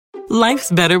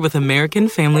Life's better with American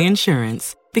Family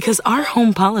Insurance because our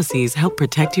home policies help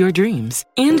protect your dreams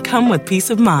and come with peace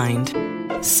of mind.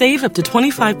 Save up to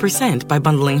 25% by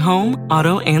bundling home,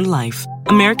 auto, and life.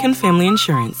 American Family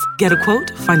Insurance. Get a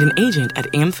quote, find an agent at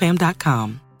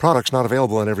amfam.com. Products not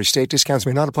available in every state. Discounts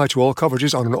may not apply to all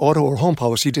coverages on an auto or home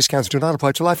policy. Discounts do not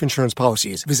apply to life insurance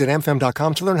policies. Visit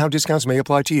amfam.com to learn how discounts may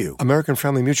apply to you. American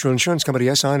Family Mutual Insurance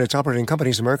Company, SI, and its operating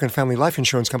companies, American Family Life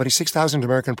Insurance Company, 6000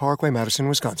 American Parkway, Madison,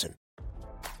 Wisconsin.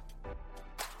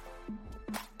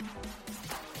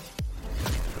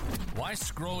 Why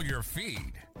scroll your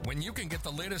feed when you can get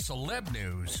the latest celeb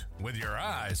news with your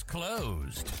eyes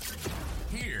closed?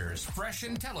 Here's fresh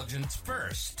intelligence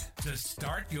first to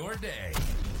start your day.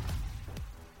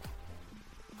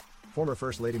 Former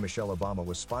First Lady Michelle Obama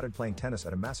was spotted playing tennis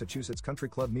at a Massachusetts country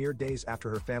club mere days after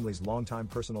her family's longtime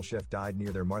personal chef died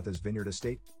near their Martha's Vineyard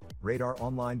estate,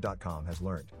 RadarOnline.com has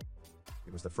learned.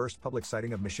 It was the first public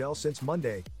sighting of Michelle since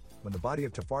Monday, when the body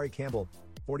of Tafari Campbell,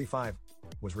 45,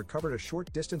 was recovered a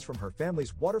short distance from her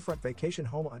family's waterfront vacation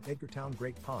home on Edgartown,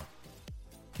 Great Pond.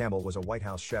 Campbell was a White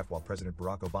House chef while President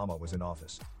Barack Obama was in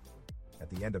office. At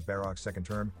the end of Barack's second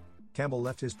term, Campbell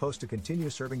left his post to continue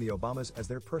serving the Obamas as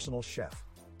their personal chef.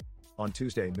 On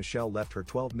Tuesday, Michelle left her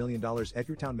 $12 million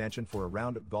Edgartown mansion for a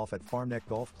round of golf at Farm Neck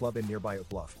Golf Club in nearby Oak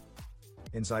Bluff.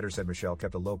 Insiders said Michelle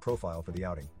kept a low profile for the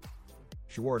outing.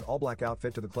 She wore an all-black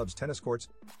outfit to the club's tennis courts,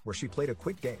 where she played a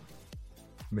quick game.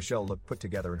 Michelle looked put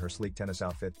together in her sleek tennis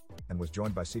outfit and was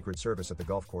joined by Secret Service at the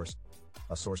golf course,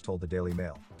 a source told the Daily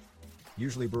Mail.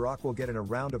 Usually Barack will get in a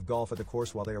round of golf at the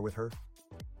course while they are with her.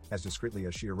 As discreetly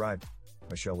as she arrived,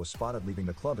 Michelle was spotted leaving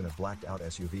the club in a blacked-out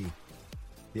SUV.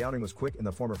 The outing was quick and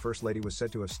the former First Lady was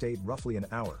said to have stayed roughly an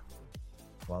hour.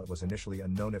 While it was initially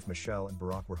unknown if Michelle and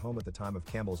Barack were home at the time of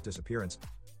Campbell's disappearance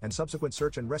and subsequent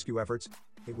search and rescue efforts,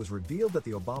 it was revealed that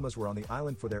the Obamas were on the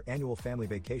island for their annual family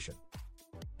vacation.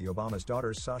 The Obamas'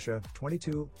 daughters, Sasha,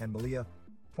 22, and Malia,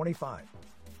 25,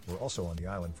 were also on the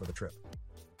island for the trip.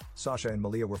 Sasha and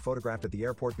Malia were photographed at the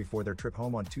airport before their trip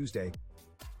home on Tuesday.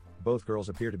 Both girls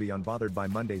appear to be unbothered by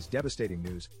Monday's devastating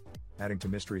news, adding to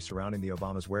mystery surrounding the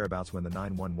Obamas' whereabouts when the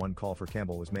 911 call for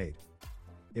Campbell was made.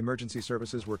 Emergency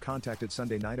services were contacted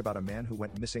Sunday night about a man who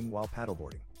went missing while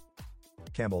paddleboarding.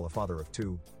 Campbell, a father of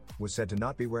two, was said to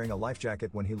not be wearing a life jacket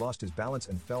when he lost his balance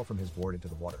and fell from his board into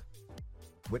the water.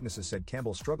 Witnesses said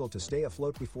Campbell struggled to stay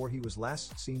afloat before he was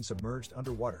last seen submerged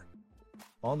underwater.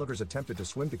 Onlookers attempted to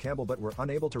swim to Campbell but were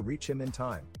unable to reach him in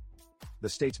time. The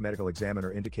state's medical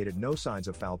examiner indicated no signs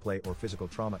of foul play or physical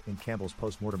trauma in Campbell's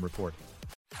post-mortem report.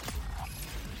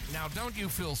 Now don't you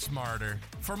feel smarter?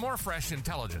 For more fresh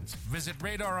intelligence, visit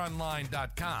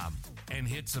RadarOnline.com and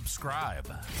hit subscribe.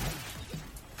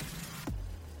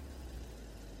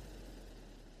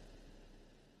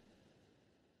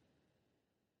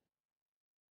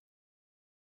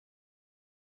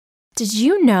 Did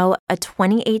you know a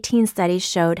 2018 study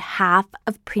showed half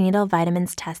of prenatal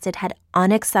vitamins tested had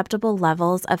unacceptable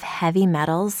levels of heavy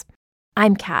metals?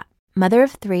 I'm Kat, mother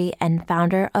of 3 and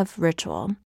founder of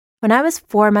Ritual. When I was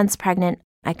 4 months pregnant,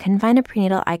 I couldn't find a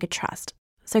prenatal I could trust,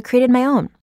 so I created my own.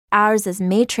 Ours is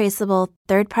made traceable,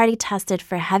 third-party tested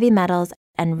for heavy metals,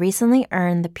 and recently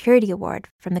earned the Purity Award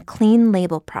from the Clean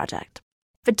Label Project.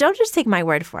 But don't just take my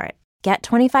word for it. Get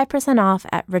 25% off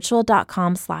at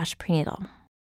ritual.com/prenatal.